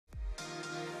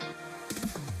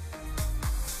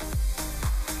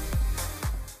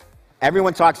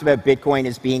everyone talks about Bitcoin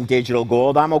as being digital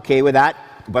gold. I'm okay with that.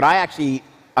 But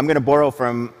I'm going to borrow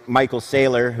from Michael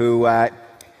Saylor, who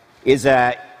is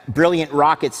a brilliant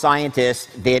rocket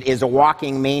scientist that is a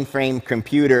walking mainframe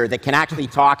computer that can actually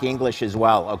talk English as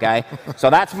well, okay? So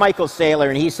that's Michael Saylor,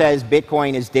 and he says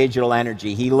Bitcoin is digital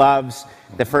energy. He loves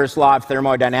the first law of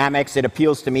thermodynamics. It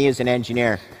appeals to me as an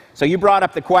engineer. So you brought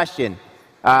up the question.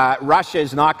 Russia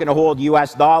is not going to hold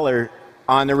US dollar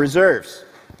on the reserves.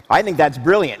 I think that's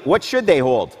brilliant. What should they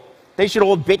hold? They should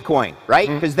hold Bitcoin, right?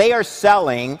 Because they are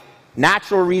selling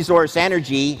natural resource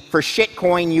energy for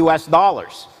shitcoin US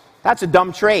dollars. That's a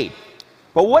dumb trade.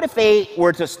 But what if they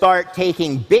were to start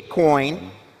taking Bitcoin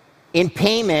in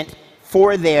payment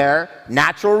for their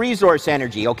natural resource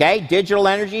energy, okay? Digital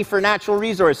energy for natural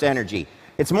resource energy.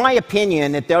 It's my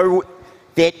opinion that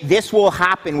this will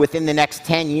happen within the next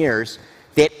 10 years,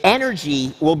 that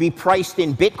energy will be priced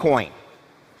in Bitcoin.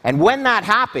 And when that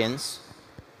happens,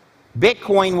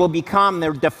 Bitcoin will become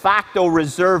the de facto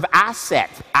reserve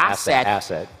asset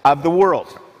of the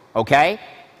world, okay?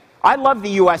 I love the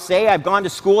USA. I've gone to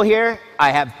school here. I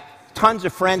have tons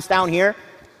of friends down here.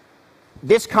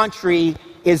 This country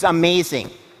is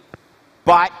amazing.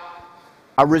 But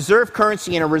a reserve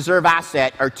currency and a reserve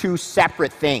asset are two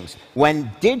separate things.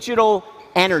 When digital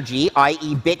energy,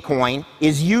 i.e. Bitcoin,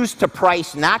 is used to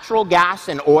price natural gas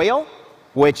and oil,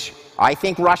 which I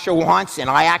think Russia wants, and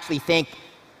I actually think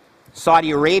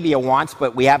Saudi Arabia wants,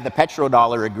 but we have the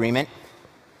petrodollar agreement.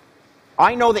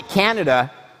 I know that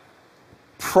Canada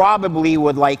probably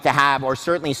would like to have, or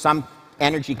certainly some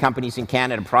energy companies in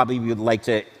Canada probably would like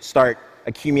to start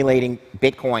accumulating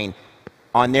Bitcoin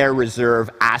on their reserve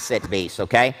asset base,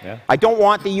 okay? Yeah. I don't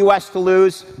want the US to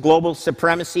lose global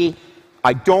supremacy.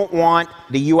 I don't want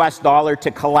the US dollar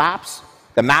to collapse.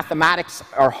 The mathematics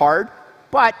are hard,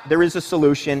 but there is a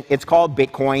solution. It's called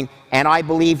Bitcoin, and I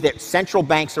believe that central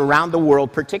banks around the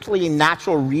world, particularly in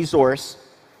natural resource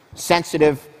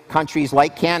sensitive countries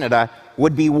like Canada,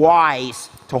 would be wise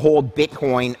to hold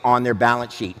Bitcoin on their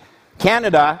balance sheet.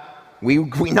 Canada, we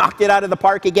knocked it out of the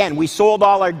park again. We sold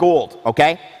all our gold,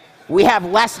 okay? We have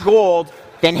less gold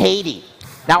than Haiti.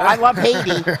 Now, I love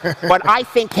Haiti, but I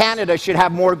think Canada should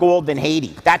have more gold than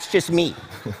Haiti. That's just me,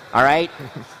 all right?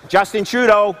 Justin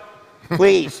Trudeau,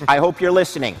 please, I hope you're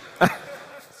listening.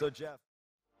 So, Jeff.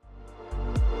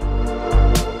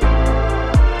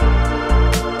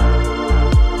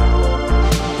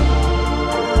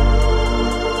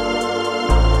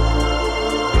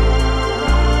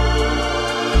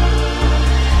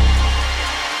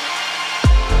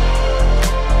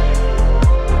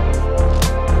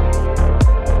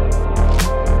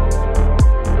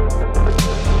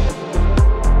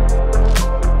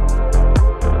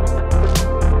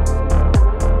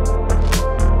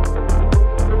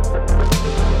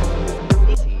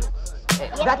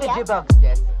 Is that the jukebox,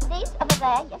 Jess? This over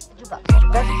there, yes, the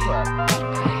jukebox.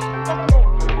 That's it.